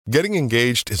Getting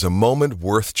engaged is a moment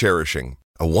worth cherishing.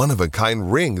 A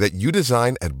one-of-a-kind ring that you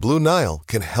design at Blue Nile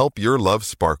can help your love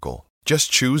sparkle. Just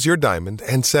choose your diamond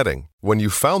and setting. When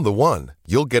you've found the one,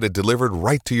 you'll get it delivered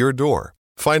right to your door.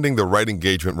 Finding the right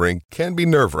engagement ring can be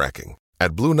nerve-wracking.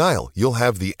 At Blue Nile, you'll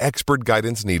have the expert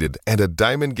guidance needed and a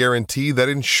diamond guarantee that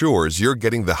ensures you're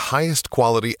getting the highest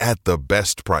quality at the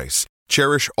best price.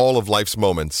 Cherish all of life's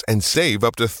moments and save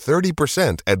up to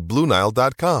 30% at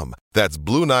BlueNile.com. That's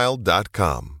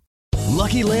BlueNile.com.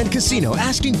 Lucky Land Casino,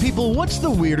 asking people, what's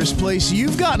the weirdest place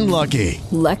you've gotten lucky?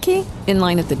 Lucky? In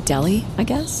line at the deli, I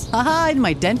guess? Aha, in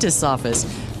my dentist's office.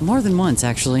 More than once,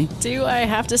 actually. Do I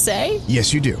have to say?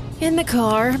 Yes, you do. In the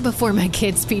car before my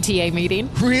kids' PTA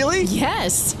meeting. Really?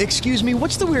 Yes. Excuse me,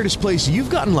 what's the weirdest place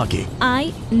you've gotten lucky?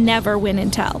 I never win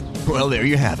and tell. Well, there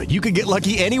you have it. You can get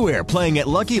lucky anywhere, playing at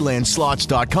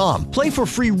LuckyLandSlots.com. Play for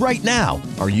free right now.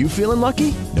 Are you feeling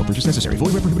lucky? No purchase necessary.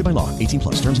 Void where prohibited by law. 18+.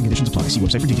 Terms and conditions apply. See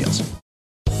website for details.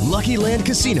 Lucky Land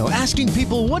Casino, asking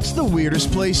people, what's the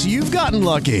weirdest place you've gotten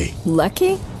lucky?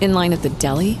 Lucky? In line at the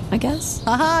deli, I guess?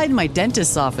 Aha, in my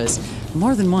dentist's office.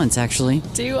 More than once, actually.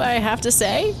 Do I have to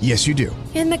say? Yes, you do.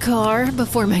 In the car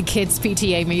before my kids'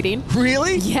 PTA meeting.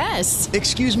 Really? Yes.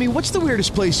 Excuse me, what's the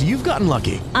weirdest place you've gotten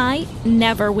lucky? I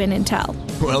never win and tell.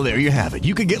 Well, there you have it.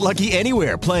 You can get lucky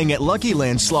anywhere, playing at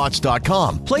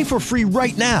LuckyLandSlots.com. Play for free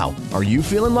right now. Are you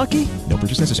feeling lucky? No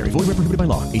purchase necessary. Void where prohibited by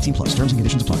law. 18+. Terms and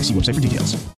conditions apply. See website for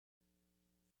details.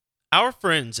 Our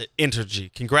friends at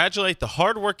Entergy congratulate the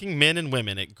hardworking men and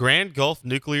women at Grand Gulf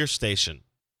Nuclear Station.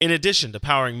 In addition to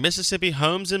powering Mississippi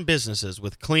homes and businesses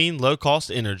with clean, low-cost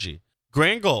energy,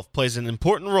 Grand Gulf plays an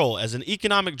important role as an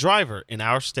economic driver in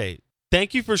our state.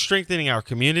 Thank you for strengthening our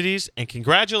communities, and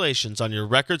congratulations on your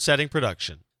record-setting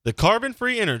production. The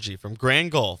carbon-free energy from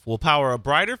Grand Gulf will power a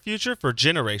brighter future for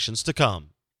generations to come.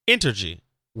 Entergy.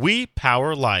 We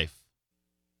power life.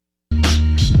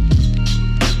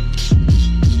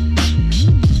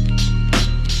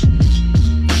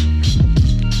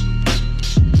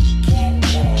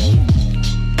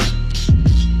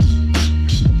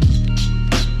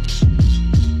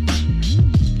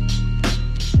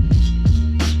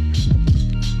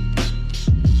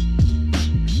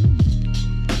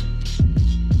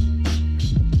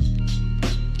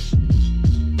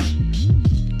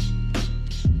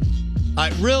 All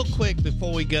right, real quick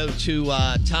before we go to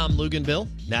Tom Luganville,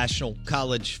 National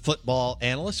College Football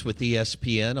Analyst with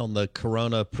ESPN on the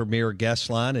Corona Premier Guest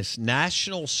Line. It's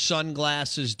National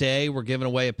Sunglasses Day. We're giving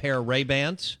away a pair of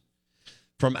Ray-Bans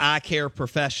from Eye Care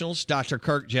Professionals, Dr.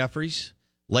 Kirk Jeffries,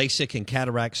 LASIK and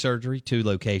Cataract Surgery, 2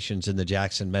 locations in the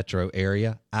Jackson metro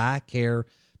area. Eye Care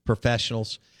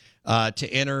Professionals. To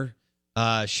enter,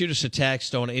 shoot us a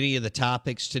text on any of the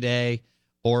topics today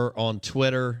or on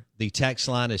Twitter. The text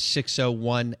line is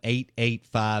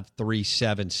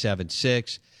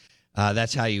 601-885-3776.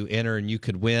 That's how you enter, and you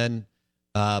could win.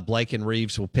 Blake and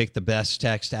Reeves will pick the best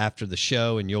text after the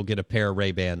show, and you'll get a pair of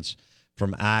Ray-Bans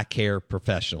from Eye Care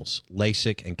Professionals,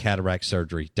 LASIK and Cataract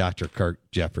Surgery, Dr. Kirk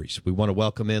Jeffries. We want to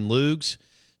welcome in Lugs,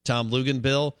 Tom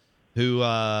Luganville, who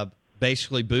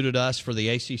basically booted us for the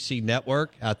ACC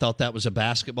network. I thought that was a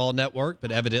basketball network,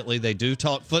 but evidently they do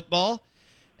talk football.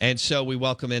 And so we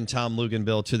welcome in Tom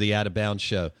Luganville to the Out of Bounds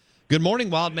Show. Good morning,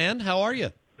 Wild Man. How are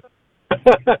you?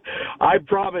 I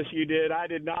promise you did. I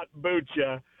did not boot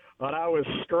you, but I was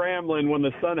scrambling when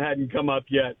the sun hadn't come up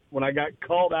yet, when I got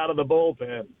called out of the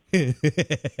bullpen.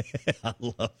 I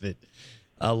love it.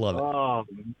 I love it. Oh,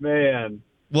 man.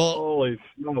 Well, holy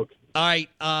smokes. All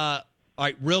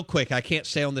right, real quick. I can't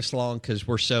stay on this long because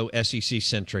we're so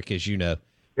SEC-centric, as you know.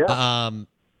 Yeah.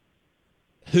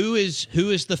 Who is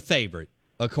the favorite,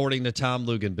 according to Tom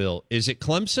Luganville? Is it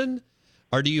Clemson,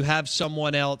 or do you have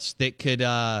someone else that could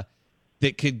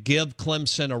give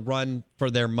Clemson a run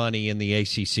for their money in the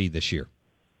ACC this year?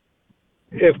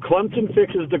 If Clemson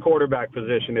fixes the quarterback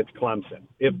position, it's Clemson.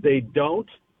 If they don't,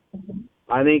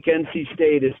 I think NC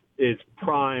State is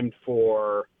primed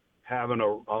for having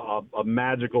a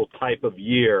magical type of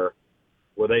year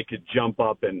where they could jump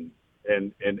up and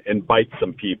bite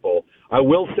some people. I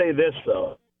will say this,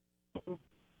 though.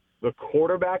 The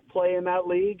quarterback play in that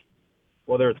league,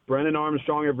 whether it's Brennan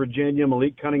Armstrong at Virginia,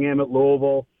 Malik Cunningham at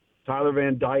Louisville, Tyler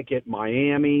Van Dyke at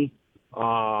Miami,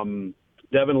 Devin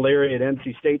Leary at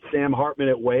NC State, Sam Hartman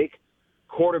at Wake,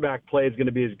 quarterback play is going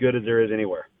to be as good as there is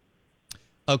anywhere.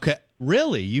 Okay.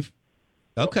 Really?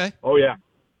 Okay. Oh, yeah.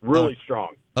 Really strong.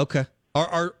 Okay.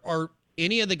 Are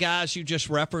any of the guys you just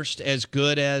referenced as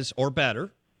good as or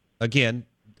better? Again,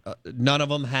 none of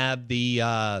them have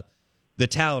the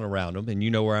talent around them, and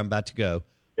you know where I'm about to go.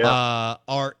 Yeah.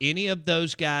 Are any of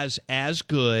those guys as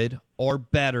good or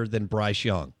better than Bryce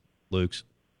Young, Luke's?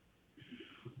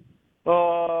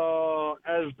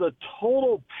 As the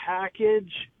total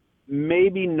package,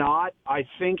 maybe not. I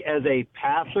think as a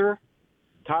passer,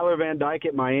 Tyler Van Dyke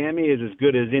at Miami is as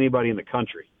good as anybody in the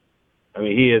country. I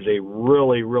mean, he is a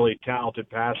really, really talented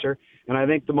passer. And I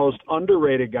think the most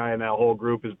underrated guy in that whole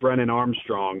group is Brennan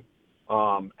Armstrong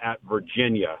at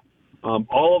Virginia.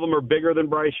 All of them are bigger than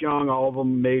Bryce Young. All of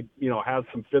them may, have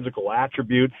some physical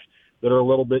attributes that are a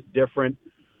little bit different.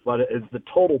 But as the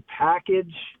total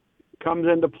package comes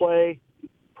into play,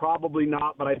 probably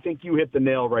not. But I think you hit the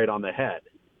nail right on the head.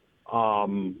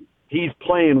 He's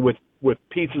playing with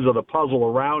pieces of the puzzle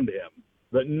around him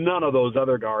that none of those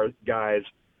other guys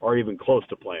are even close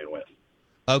to playing with.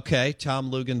 Okay,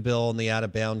 Tom Luginbill on the Out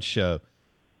of Bounds show.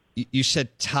 You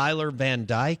said Tyler Van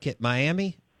Dyke at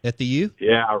Miami at the U?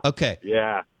 Yeah. Okay.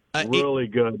 Yeah. Really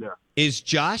good there. Is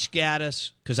Josh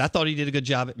Gaddis, because I thought he did a good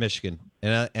job at Michigan,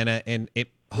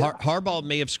 Harbaugh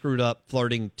may have screwed up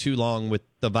flirting too long with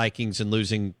the Vikings and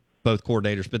losing both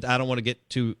coordinators, but I don't want to get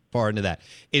too far into that.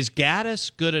 Is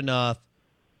Gaddis good enough?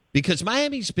 Because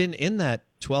Miami's been in that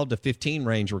 12 to 15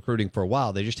 range recruiting for a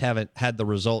while. They just haven't had the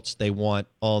results they want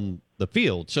on the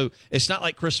field. So it's not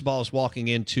like Cristobal is walking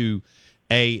into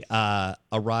a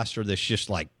roster that's just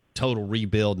like total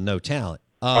rebuild and no talent.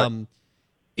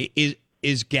 Is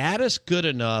Gaddis good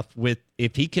enough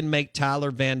if he can make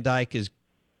Tyler Van Dyke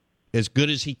as good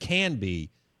as he can be?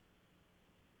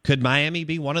 Could Miami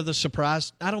be one of the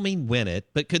surprise? I don't mean win it,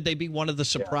 but could they be one of the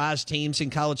surprise teams in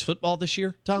college football this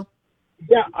year, Tom?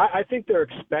 Yeah, I think they're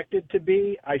expected to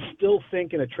be. I still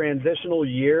think in a transitional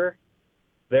year,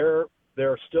 they're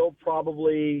still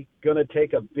probably going to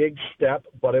take a big step,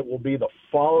 but it will be the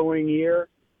following year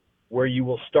where you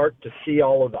will start to see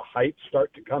all of the hype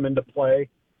start to come into play.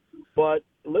 But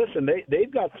listen,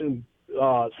 they've got some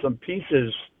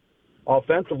pieces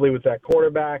offensively with that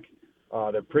quarterback.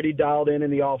 They're pretty dialed in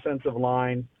the offensive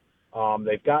line.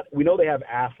 We know they have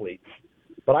athletes,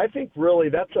 but I think really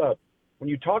when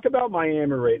you talk about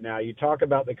Miami right now, you talk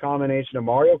about the combination of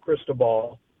Mario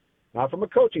Cristobal, not from a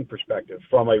coaching perspective,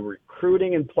 from a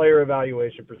recruiting and player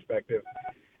evaluation perspective,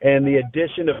 and the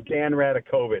addition of Dan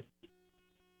Radakovich.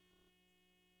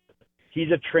 He's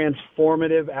a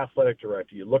transformative athletic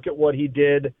director. You look at what he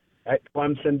did at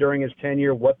Clemson during his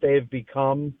tenure, what they've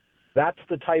become. That's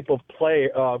the type of play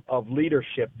of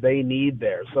leadership they need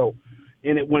there. So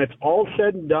when it's all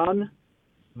said and done,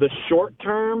 the short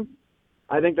term,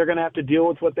 I think they're going to have to deal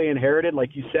with what they inherited.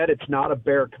 Like you said, it's not a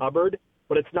bare cupboard,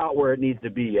 but it's not where it needs to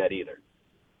be yet either.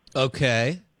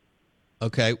 Okay.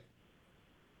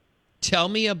 Tell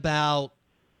me about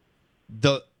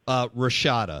the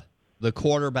Rashada, the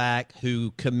quarterback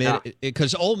who committed,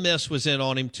 because Ole Miss was in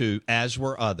on him too, as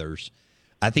were others.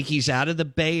 I think he's out of the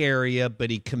Bay Area, but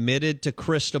he committed to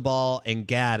Cristobal and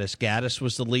Gaddis. Gaddis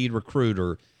was the lead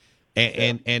recruiter.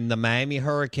 And the Miami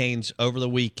Hurricanes over the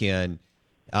weekend,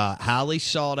 highly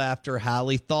sought after,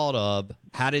 highly thought of.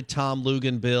 How did Tom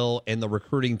Luginbill and the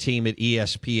recruiting team at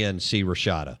ESPN see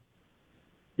Rashada?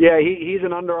 Yeah, he's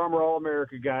an Under Armour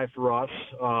All-America guy for us.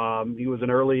 He was an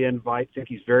early invite. I think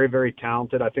he's very, very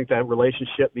talented. I think that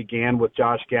relationship began with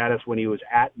Josh Gaddis when he was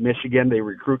at Michigan. They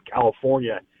recruit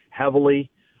California heavily.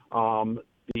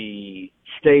 The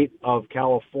state of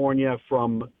California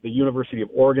from the University of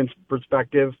Oregon's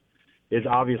perspective is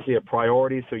obviously a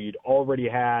priority, so you'd already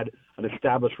had an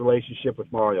established relationship with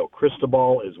Mario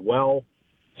Cristobal as well.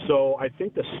 So I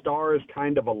think the stars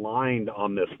kind of aligned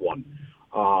on this one.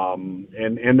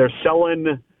 And they're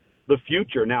selling the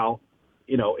future. Now,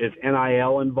 is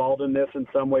NIL involved in this in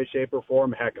some way, shape, or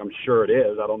form? Heck, I'm sure it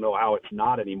is. I don't know how it's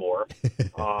not anymore.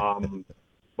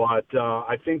 But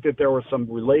I think that there were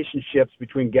some relationships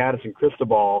between Gaddis and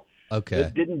Cristobal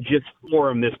that didn't just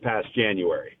form this past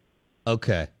January.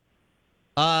 Okay.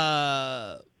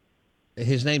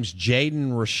 His name's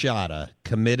Jaden Rashada,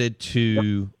 committed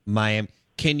to Miami.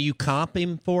 Can you comp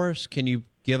him for us? Can you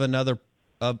give another,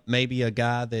 maybe a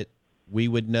guy that we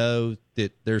would know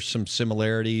that there's some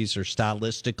similarities or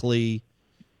stylistically,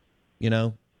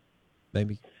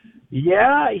 maybe?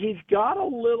 Yeah, he's got a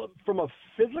little, from a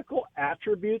physical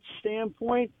attributes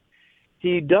standpoint,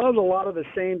 he does a lot of the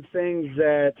same things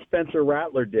that Spencer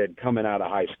Rattler did coming out of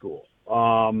high school.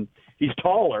 He's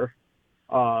taller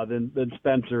than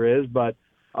Spencer is, but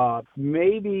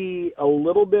maybe a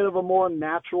little bit of a more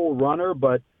natural runner,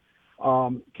 but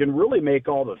can really make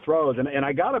all the throws. And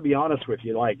I got to be honest with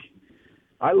you,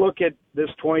 I look at this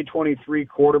 2023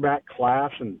 quarterback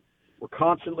class, and we're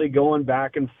constantly going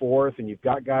back and forth, and you've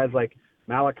got guys like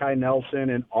Malachi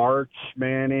Nelson and Arch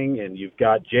Manning, and you've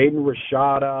got Jaden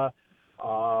Rashada,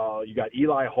 you got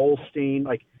Eli Holstein.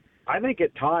 I think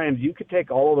at times you could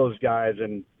take all of those guys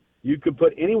and you could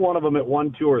put any one of them at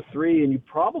 1, 2, or 3, and you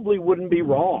probably wouldn't be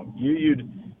wrong.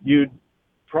 You'd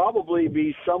probably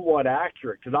be somewhat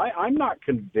accurate, because I'm not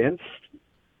convinced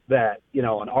that,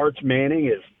 an Arch Manning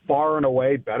is far and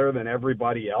away better than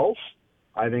everybody else.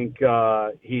 I think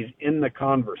he's in the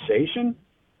conversation,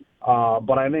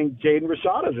 but I think Jaden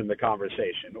Rashada's in the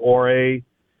conversation, or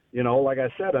like I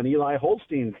said, an Eli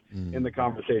Holstein's in the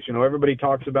conversation. Everybody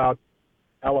talks about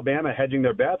Alabama hedging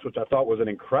their bets, which I thought was an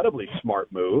incredibly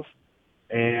smart move,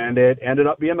 and it ended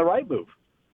up being the right move.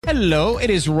 Hello,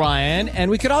 it is Ryan, and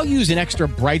we could all use an extra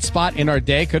bright spot in our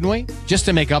day, couldn't we? Just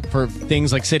to make up for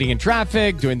things like sitting in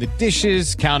traffic, doing the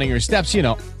dishes, counting your steps,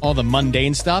 all the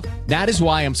mundane stuff. That is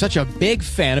why I'm such a big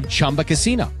fan of Chumba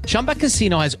Casino. Chumba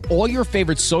Casino has all your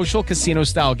favorite social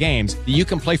casino-style games that you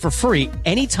can play for free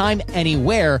anytime,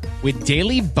 anywhere with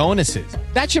daily bonuses.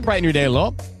 That should brighten your day a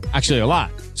little. Actually, a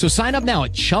lot. So sign up now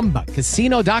at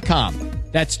ChumbaCasino.com.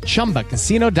 That's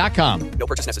ChumbaCasino.com. No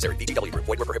purchase necessary. VGW Group.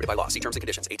 Void where prohibited by law. See terms and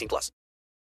conditions. 18+.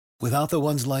 Without the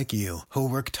ones like you, who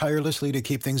work tirelessly to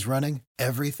keep things running,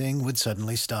 everything would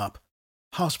suddenly stop.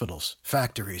 Hospitals,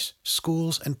 factories,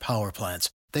 schools, and power plants,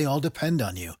 they all depend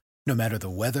on you. No matter the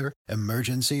weather,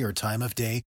 emergency, or time of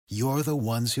day, you're the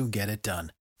ones who get it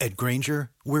done. At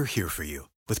Grainger, we're here for you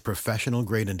with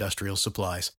professional-grade industrial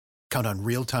supplies. Count on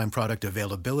real-time product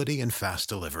availability and fast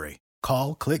delivery.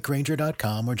 Call,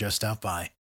 clickgrainger.com, or just stop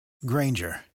by.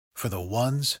 Grainger, for the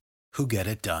ones who get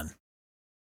it done.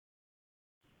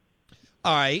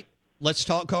 All right, let's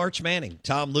talk Arch Manning.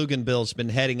 Tom Luginbill's been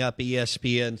heading up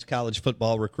ESPN's college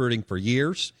football recruiting for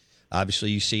years. Obviously,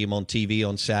 you see him on TV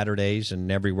on Saturdays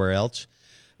and everywhere else.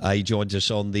 He joins us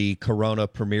on the Corona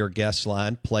Premier Guest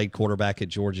Line, played quarterback at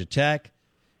Georgia Tech,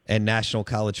 and national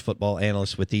college football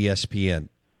analyst with ESPN.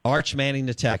 Arch Manning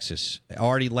to Texas.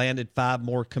 Already landed 5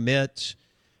 more commits.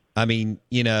 I mean,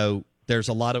 there's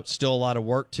still a lot of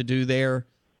work to do there.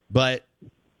 But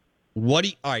all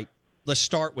right, let's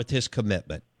start with his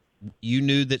commitment. You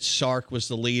knew that Sark was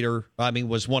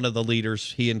was one of the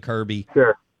leaders, he and Kirby.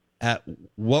 Sure.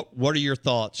 What are your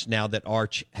thoughts now that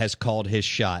Arch has called his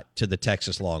shot to the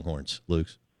Texas Longhorns, Luke?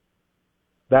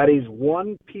 That is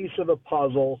one piece of the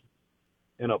puzzle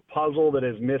in a puzzle that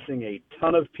is missing a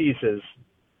ton of pieces.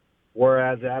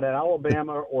 Whereas at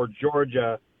Alabama or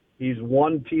Georgia, he's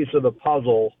one piece of the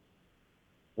puzzle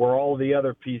where all the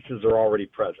other pieces are already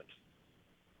present.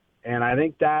 And I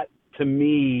think that, to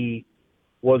me,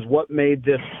 was what made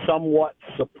this somewhat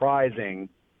surprising,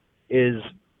 is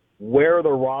where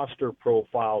the roster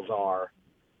profiles are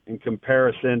in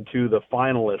comparison to the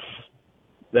finalists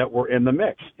that were in the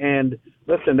mix. And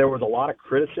listen, there was a lot of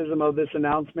criticism of this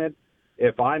announcement.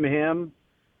 If I'm him,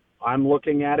 I'm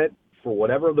looking at it. For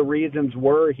whatever the reasons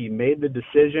were, he made the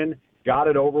decision, got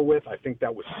it over with. I think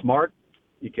that was smart.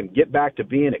 You can get back to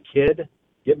being a kid,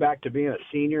 get back to being a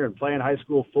senior and playing high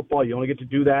school football. You only get to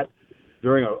do that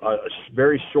during a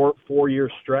very short 4-year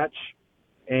stretch.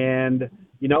 And,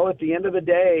 at the end of the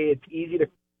day, it's easy to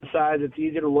criticize. It's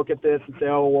easy to look at this and say,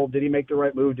 oh, well, did he make the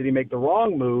right move? Did he make the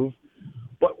wrong move?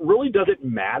 But really, does it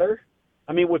matter?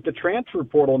 I mean, with the transfer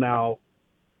portal now,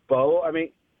 Bo,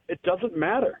 it doesn't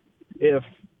matter if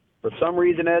 – for some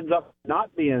reason ends up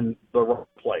not being the right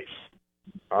place.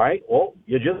 All right, well,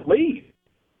 you just leave.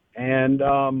 And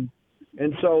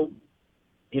so,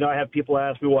 I have people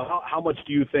ask me, well, how much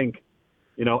do you think,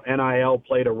 NIL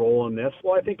played a role in this?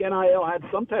 Well, I think NIL had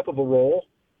some type of a role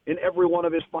in every one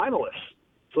of his finalists.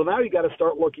 So now you got to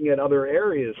start looking at other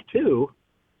areas too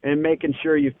and making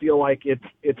sure you feel like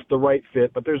it's the right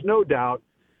fit. But there's no doubt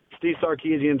Steve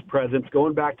Sarkisian's presence,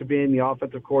 going back to being the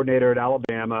offensive coordinator at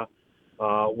Alabama,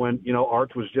 when,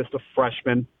 Arch was just a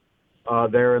freshman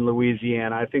there in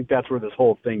Louisiana. I think that's where this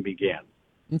whole thing began.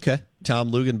 Okay.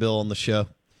 Tom Luginbill on the show,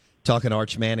 talking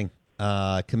Arch Manning,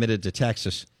 committed to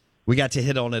Texas. We got to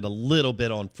hit on it a little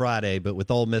bit on Friday, but with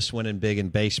Ole Miss winning big in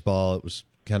baseball, it was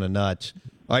kind of nuts.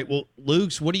 All right, well,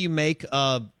 Luke's, what do you make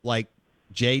of,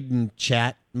 Jaden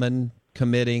Chapman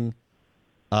committing,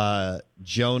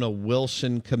 Jonah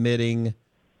Wilson committing,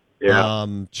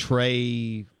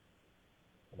 Trey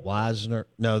Wisner.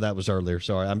 No, that was earlier.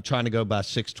 Sorry. I'm trying to go by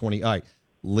 620. All right.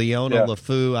 Leona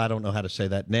LaFou. I don't know how to say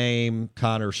that name.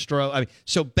 Connor Stroh.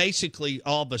 So basically,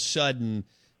 all of a sudden,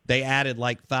 they added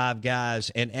 5 guys.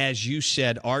 And as you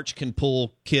said, Arch can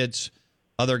pull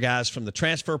other guys from the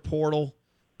transfer portal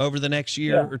over the next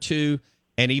year or two,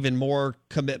 and even more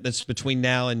commitments between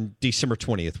now and December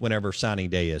 20th, whenever signing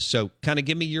day is. So kind of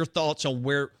give me your thoughts on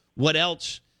what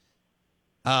else,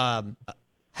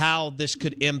 how this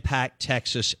could impact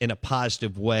Texas in a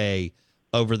positive way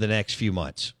over the next few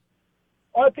months.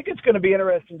 Well, I think it's going to be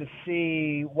interesting to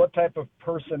see what type of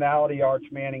personality Arch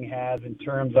Manning has in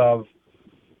terms of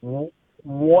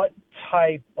what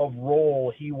type of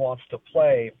role he wants to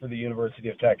play for the University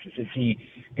of Texas. Is he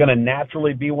going to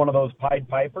naturally be one of those Pied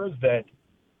Pipers that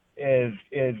is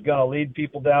going to lead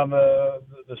people down the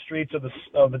streets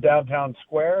of the downtown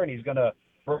square, and he's going to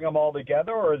bring them all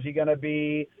together, or is he going to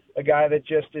be a guy that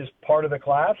just is part of the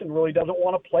class and really doesn't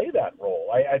want to play that role?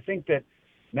 I think that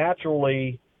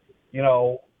naturally,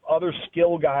 other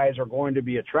skill guys are going to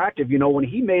be attractive. When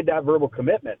he made that verbal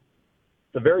commitment,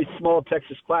 the very small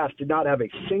Texas class did not have a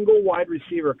single wide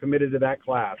receiver committed to that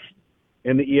class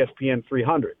in the ESPN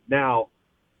 300. Now,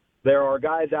 there are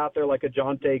guys out there like a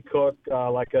Jonte Cook,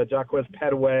 like a Jaquez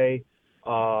Petway,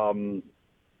 Jaylen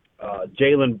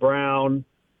Brown.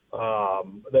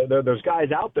 There's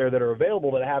guys out there that are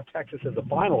available that have Texas as a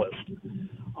finalist.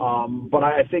 But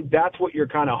I think that's what you're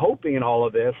kind of hoping in all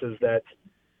of this is that,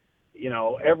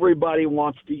 everybody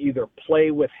wants to either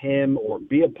play with him or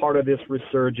be a part of this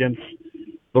resurgence.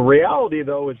 The reality,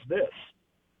 though, is this.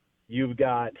 You've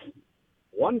got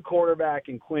one quarterback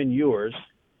in Quinn Ewers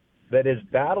that is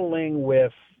battling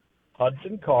with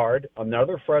Hudson Card,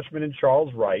 another freshman in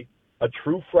Charles Wright, a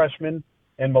true freshman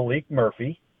in Malik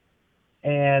Murphy,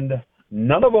 and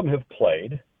none of them have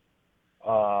played.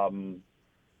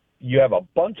 You have a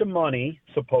bunch of money,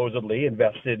 supposedly,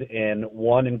 invested in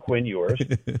Quinn Ewers,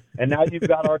 and now you've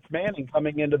got Arch Manning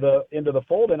coming into the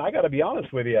fold. And I got to be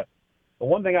honest with you, the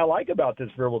one thing I like about this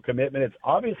verbal commitment is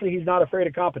obviously he's not afraid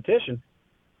of competition,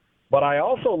 but I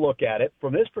also look at it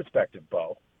from this perspective,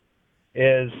 Bo,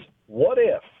 is what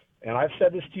if, and I've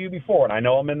said this to you before, and I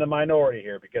know I'm in the minority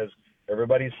here because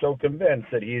everybody's so convinced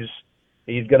that he's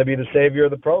going to be the savior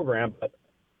of the program, but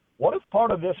what if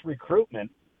part of this recruitment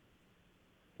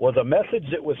was a message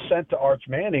that was sent to Arch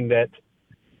Manning that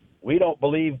we don't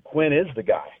believe Quinn is the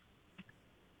guy.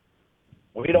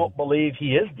 We don't believe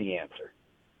he is the answer.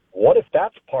 What if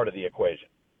that's part of the equation?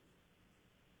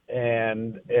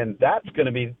 And that's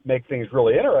going to make things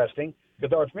really interesting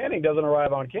because Arch Manning doesn't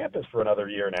arrive on campus for another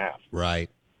year and a half.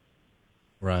 Right.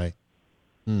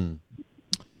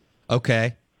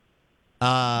 Okay.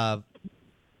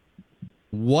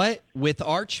 What with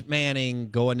Arch Manning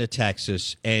going to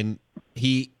Texas and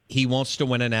he wants to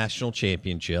win a national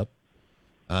championship.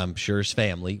 I'm sure his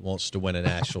family wants to win a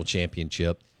national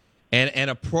championship. And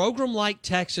a program like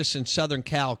Texas and Southern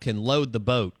Cal can load the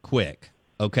boat quick,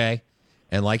 okay?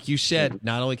 And like you said,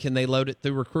 not only can they load it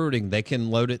through recruiting, they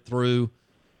can load it through,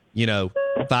 5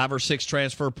 or 6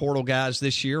 transfer portal guys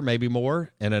this year, maybe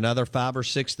more, and another 5 or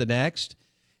 6 the next.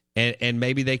 And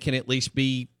maybe they can at least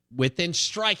be within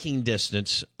striking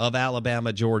distance of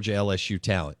Alabama, Georgia, LSU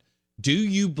talent. Do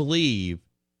you believe,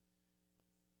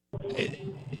 and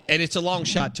it's a long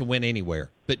shot to win anywhere,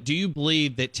 but do you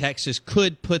believe that Texas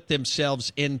could put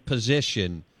themselves in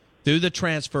position through the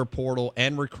transfer portal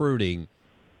and recruiting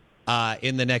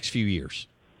in the next few years?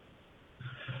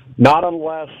 Not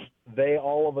unless they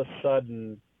all of a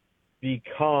sudden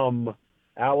become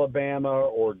Alabama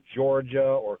or Georgia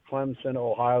or Clemson,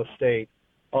 Ohio State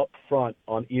up front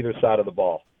on either side of the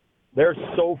ball. They're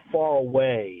so far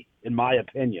away, in my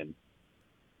opinion,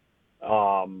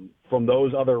 from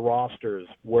those other rosters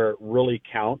where it really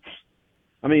counts.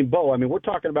 I mean, Bo, we're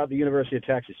talking about the University of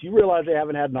Texas. You realize they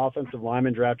haven't had an offensive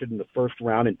lineman drafted in the first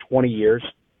round in 20 years?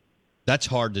 That's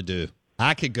hard to do.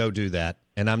 I could go do that,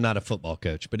 and I'm not a football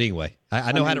coach. But anyway,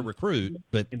 I know how to recruit,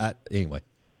 but anyway,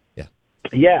 yeah.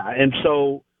 Yeah, and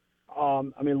so,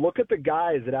 look at the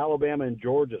guys that Alabama and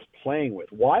Georgia's playing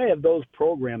with. Why have those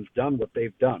programs done what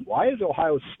they've done? Why is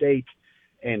Ohio State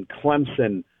and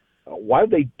Clemson, why have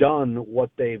they done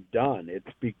what they've done? It's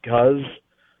because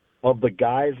of the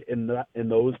guys in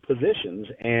those positions,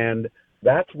 and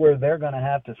that's where they're going to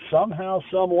have to somehow,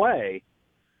 some way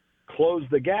close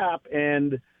the gap.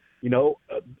 And,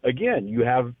 again, you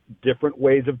have different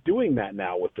ways of doing that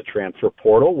now with the transfer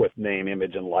portal, with name,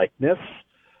 image, and likeness.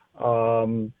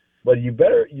 But you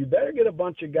better get a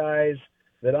bunch of guys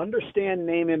that understand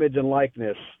name, image, and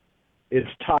likeness is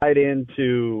tied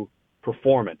into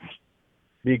performance.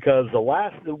 Because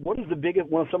what is the biggest,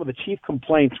 one of some of the chief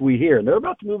complaints we hear, and they're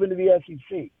about to move into the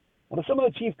SEC, what are some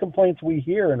of the chief complaints we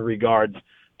hear in regards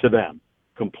to them?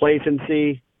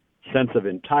 Complacency, sense of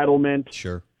entitlement,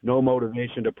 sure, no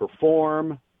motivation to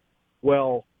perform.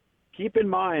 Well, keep in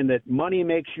mind that money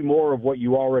makes you more of what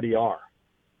you already are.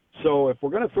 So if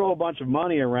we're going to throw a bunch of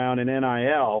money around in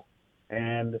NIL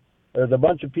and there's a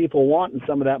bunch of people wanting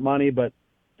some of that money, but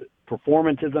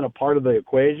performance isn't a part of the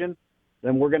equation,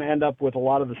 then we're going to end up with a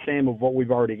lot of the same of what we've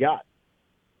already got.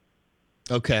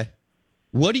 Okay.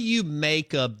 What do you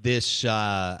make of this?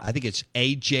 I think it's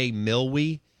A.J.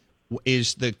 Milwee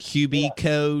is the QB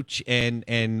coach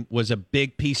and was a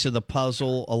big piece of the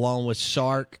puzzle along with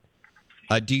Sark.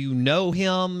 Do you know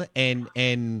him?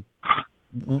 And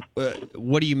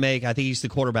what do you make? I think he's the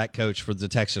quarterback coach for the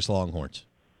Texas Longhorns.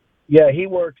 Yeah, he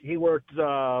worked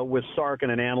with Sark in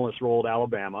an analyst role at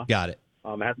Alabama. Got it.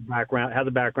 Has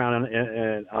a background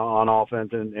on offense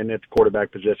and its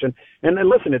quarterback position. And then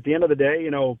listen, at the end of the day,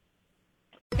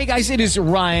 Hey guys, it is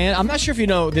Ryan. I'm not sure if you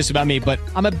know this about me, but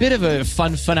I'm a bit of a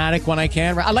fun fanatic when I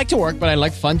can. I like to work, but I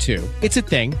like fun too. It's a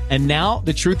thing. And now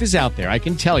the truth is out there. I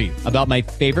can tell you about my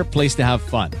favorite place to have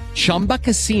fun. Chumba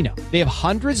Casino. They have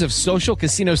hundreds of social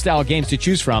casino style games to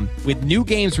choose from with new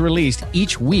games released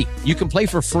each week. You can play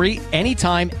for free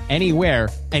anytime, anywhere.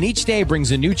 And each day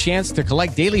brings a new chance to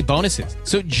collect daily bonuses.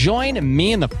 So join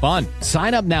me in the fun.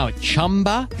 Sign up now at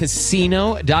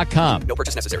ChumbaCasino.com. No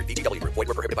purchase necessary. VGW Group. Void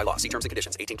where prohibited by law. See terms and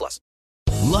conditions. 18+.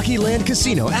 Lucky Land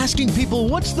Casino, asking people,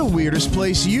 what's the weirdest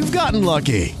place you've gotten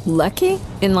lucky? Lucky?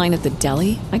 In line at the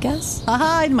deli, I guess?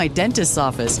 Aha, in my dentist's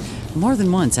office. More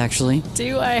than once, actually.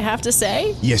 Do I have to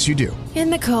say? Yes, you do. In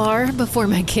the car before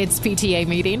my kids' PTA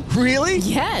meeting. Really?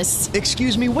 Yes.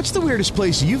 Excuse me, what's the weirdest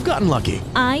place you've gotten lucky?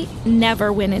 I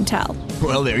never win and tell.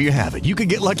 Well, there you have it. You can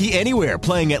get lucky anywhere,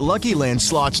 playing at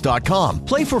LuckyLandSlots.com.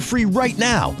 Play for free right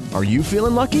now. Are you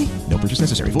feeling lucky? No purchase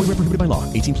necessary. Void where prohibited by law.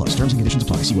 18+. Terms and conditions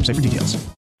apply. See website for details.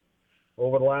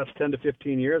 Over the last 10 to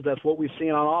 15 years, that's what we've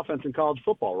seen on offense in college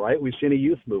football, right? We've seen a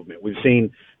youth movement. We've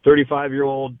seen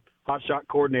 35-year-old hotshot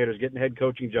coordinators getting head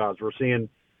coaching jobs. We're seeing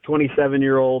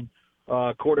 27-year-old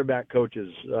quarterback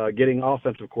coaches getting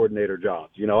offensive coordinator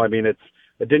jobs. It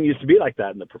didn't used to be like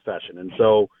that in the profession. And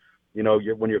so,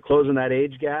 when you're closing that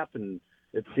age gap, and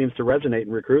it seems to resonate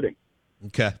in recruiting.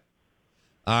 Okay.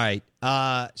 All right.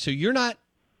 So you're not,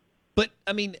 but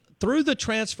through the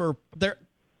transfer, they're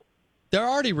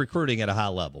already recruiting at a high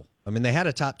level. They had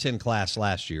a top 10 class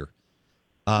last year.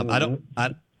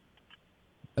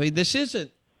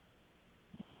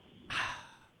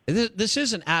 This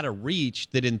isn't out of reach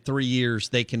that in 3 years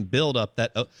they can build up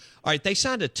that. All right, they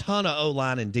signed a ton of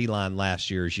O-line and D-line last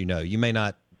year, as you know. You may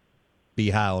not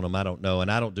be high on them, I don't know,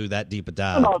 and I don't do that deep a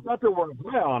dive. No, it's not that we're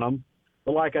high on them,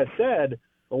 but like I said,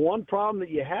 the one problem that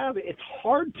you have, it's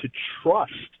hard to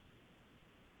trust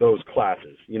those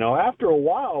classes. After a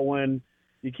while, when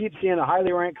you keep seeing a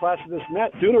highly ranked class of this and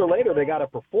that, sooner or later they got to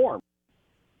perform.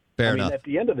 Fair enough. At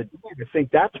the end of the day, I think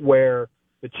that's where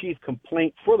the chief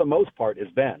complaint, for the most part, has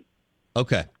been.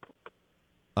 Okay.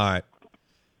 All right.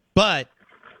 But,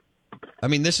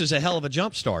 this is a hell of a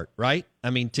jump start, right?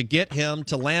 To get him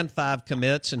to land 5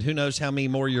 commits, and who knows how many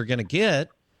more you're going to get.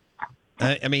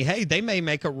 Hey, they may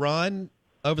make a run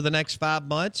over the next 5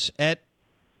 months at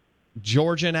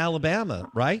Georgia and Alabama,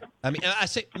 right? I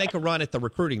say make a run at the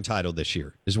recruiting title this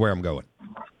year is where I'm going.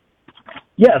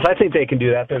 Yes, I think they can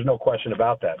do that. There's no question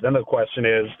about that. Then the question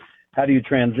is, how do you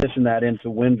transition that into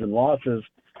wins and losses,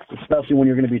 especially when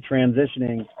you're going to be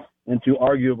transitioning into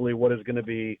arguably what is going to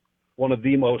be one of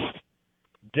the most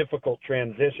difficult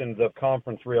transitions of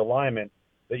conference realignment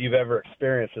that you've ever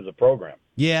experienced as a program?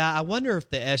 Yeah, I wonder if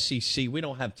the SEC, we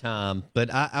don't have time,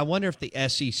 but I wonder if the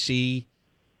SEC,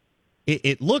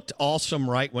 it looked awesome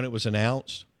right when it was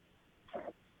announced.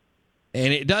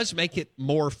 And it does make it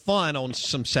more fun on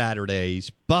some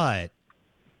Saturdays, but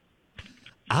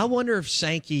I wonder if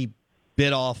Sankey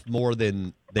bit off more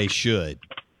than they should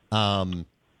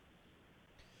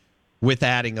with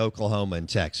adding Oklahoma and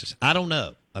Texas. I don't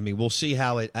know. We'll see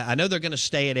how it – I know they're going to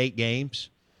stay at 8 games,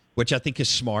 which I think is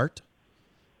smart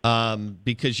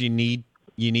because you need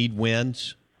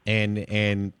wins,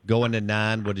 and going to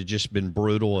 9 would have just been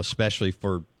brutal, especially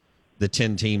for the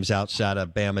 10 teams outside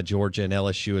of Bama, Georgia, and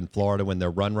LSU and Florida when they're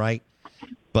run right.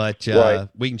 But right.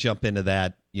 We can jump into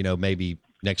that, maybe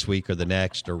next week or the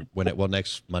next, or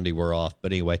next Monday we're off.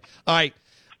 But anyway, all right.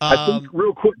 I think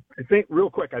real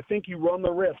quick, I think you run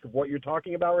the risk of what you're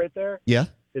talking about right there. Yeah.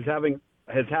 Is having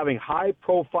high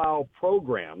profile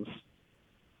programs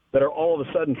that are all of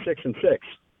a sudden 6-6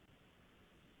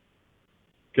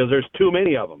 because there's too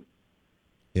many of them.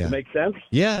 Yeah. Does it make sense?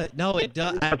 Yeah. No, it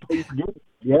does.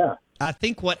 Yeah. I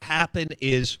think what happened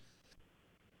is,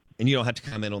 and you don't have to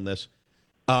comment on this,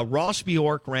 Ross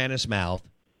Bjork ran his mouth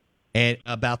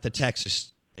about the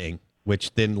Texas thing,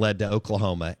 which then led to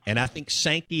Oklahoma. And I think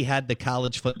Sankey had the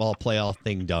college football playoff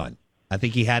thing done. I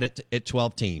think he had it at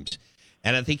 12 teams.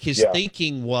 And I think his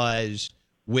thinking was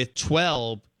with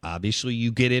 12, obviously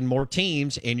you get in more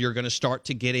teams, and you're going to start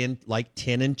to get in like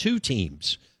 10-2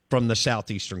 teams from the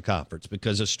Southeastern Conference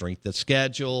because of strength of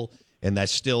schedule And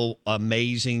that's still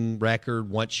amazing record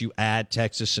once you add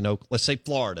Texas and Oklahoma. Let's say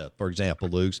Florida, for example,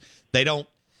 Luke's. They don't,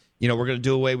 we're going to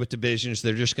do away with divisions.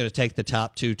 They're just going to take the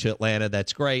top 2 to Atlanta.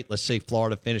 That's great. Let's say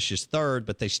Florida finishes 3rd,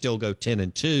 but they still go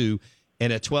 10-2.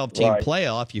 In a 12-team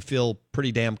playoff, you feel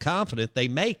pretty damn confident they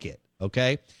make it,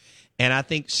 okay? And I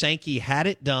think Sankey had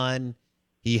it done.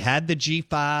 He had the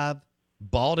G5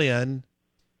 bought in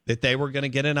that they were going to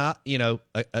get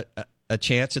a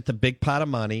chance at the big pot of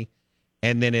money.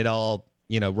 And then it all,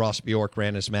 Ross Bjork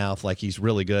ran his mouth like he's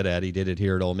really good at. He did it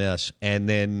here at Ole Miss. And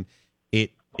then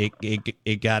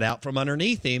it got out from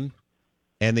underneath him,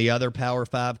 and the other Power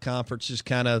 5 conferences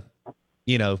kind of,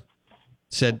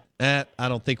 said, I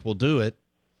don't think we'll do it.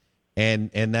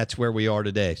 And that's where we are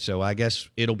today. So I guess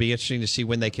it'll be interesting to see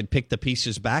when they can pick the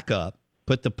pieces back up,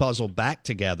 put the puzzle back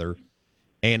together,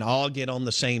 and all get on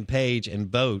the same page and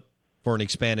vote for an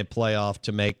expanded playoff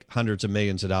to make hundreds of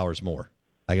millions of dollars more.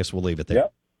 I guess we'll leave it there.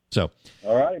 Yep. So,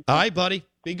 all right, buddy.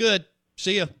 Be good.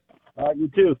 See ya. All right, you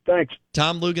too. Thanks.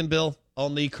 Tom Luginbill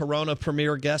on the Corona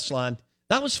Premier guest line.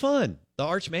 That was fun. The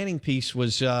Arch Manning piece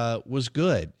was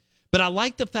good. But I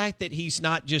like the fact that he's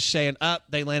not just saying,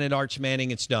 they landed Arch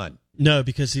Manning, it's done. No,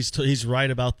 because he's right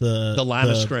about the line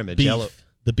of scrimmage.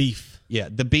 The beef. Yeah,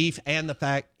 the beef, and the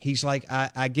fact he's like,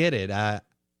 I get it.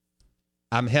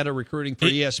 I'm head of recruiting for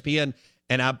ESPN,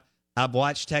 and I've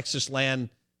watched Texas land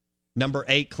number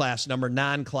 8 class, number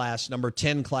 9 class, number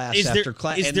 10 class after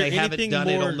class, and they haven't done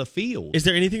it on the field. Is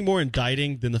there anything more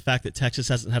indicting than the fact that Texas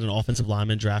hasn't had an offensive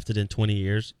lineman drafted in 20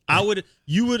 years? I would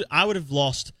have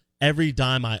lost every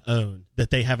dime I own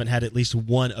that they haven't had at least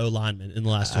one O-lineman in the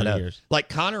last 20 years. Like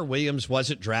Connor Williams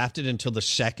wasn't drafted until the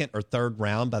 2nd or 3rd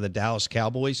round by the Dallas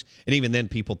Cowboys, and even then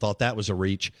people thought that was a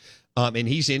reach. And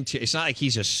he's it's not like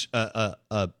he's a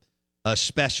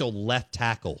special left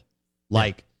tackle.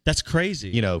 Like that's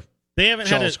crazy. They haven't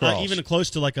Charles had even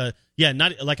close to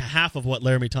not like a half of what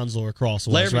Laramie Tunsil or Cross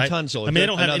was, right? Tunsil. I mean, they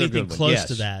don't have anything close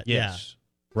to that. Yes.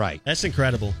 Yeah. Right. That's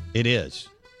incredible. It is.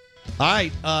 All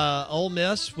right, Ole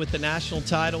Miss with the national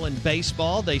title in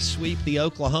baseball. They sweep the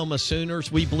Oklahoma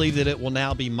Sooners. We believe that it will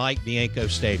now be Mike Bianco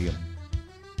Stadium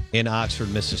in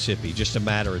Oxford, Mississippi. Just a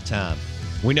matter of time.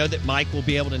 We know that Mike will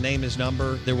be able to name his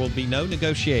number. There will be no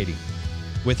negotiating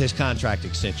with his contract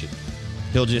extension.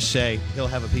 He'll just say, he'll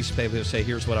have a piece of paper. He'll say,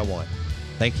 here's what I want.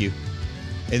 Thank you.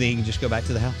 And then he can just go back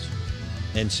to the house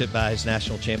and sit by his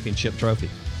national championship trophy.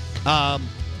 I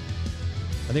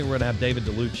think we're going to have David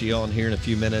DeLucci on here in a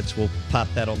few minutes. We'll pop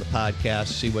that on the podcast,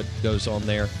 see what goes on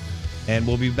there. And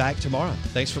we'll be back tomorrow.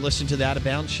 Thanks for listening to the Out of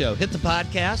Bounds Show. Hit the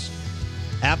podcast,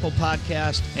 Apple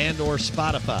Podcast, and or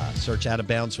Spotify. Search Out of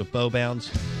Bounds with Bo Bounds.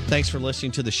 Thanks for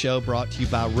listening to the show, brought to you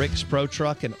by Rick's Pro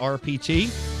Truck and RPT.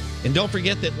 And don't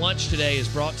forget that lunch today is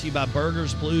brought to you by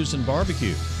Burgers, Blues, and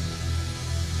Barbecue.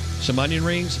 Some onion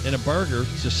rings and a burger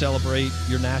to celebrate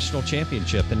your national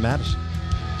championship in Madison.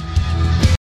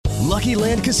 Lucky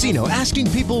Land Casino,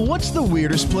 asking people, what's the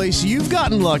weirdest place you've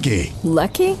gotten lucky?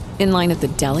 Lucky? In line at the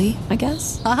deli, I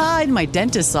guess? Aha, in my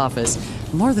dentist's office.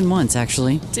 More than once,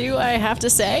 actually. Do I have to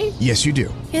say? Yes, you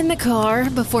do. In the car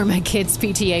before my kids'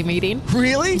 PTA meeting.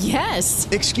 Really? Yes.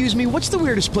 Excuse me, what's the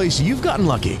weirdest place you've gotten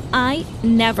lucky? I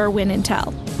never win and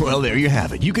tell. Well, there you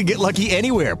have it. You can get lucky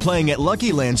anywhere, playing at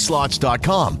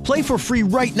LuckyLandSlots.com. Play for free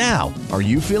right now. Are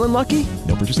you feeling lucky?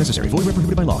 No purchase necessary. Void where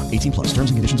prohibited by law. 18+.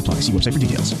 Terms and conditions apply. See website for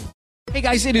details. Hey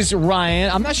guys, it is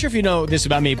Ryan. I'm not sure if you know this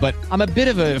about me, but I'm a bit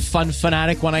of a fun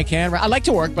fanatic when I can. I like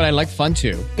to work, but I like fun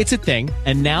too. It's a thing.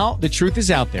 And now the truth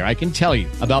is out there. I can tell you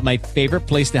about my favorite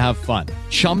place to have fun.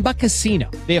 Chumba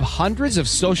Casino. They have hundreds of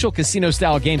social casino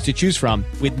style games to choose from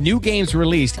with new games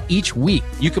released each week.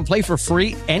 You can play for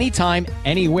free anytime,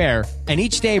 anywhere. And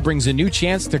each day brings a new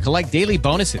chance to collect daily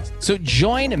bonuses. So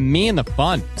join me in the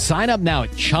fun. Sign up now at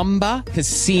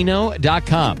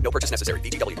ChumbaCasino.com. No purchase necessary.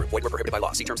 VGW. Void where prohibited by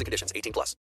law. See terms and conditions. 18+.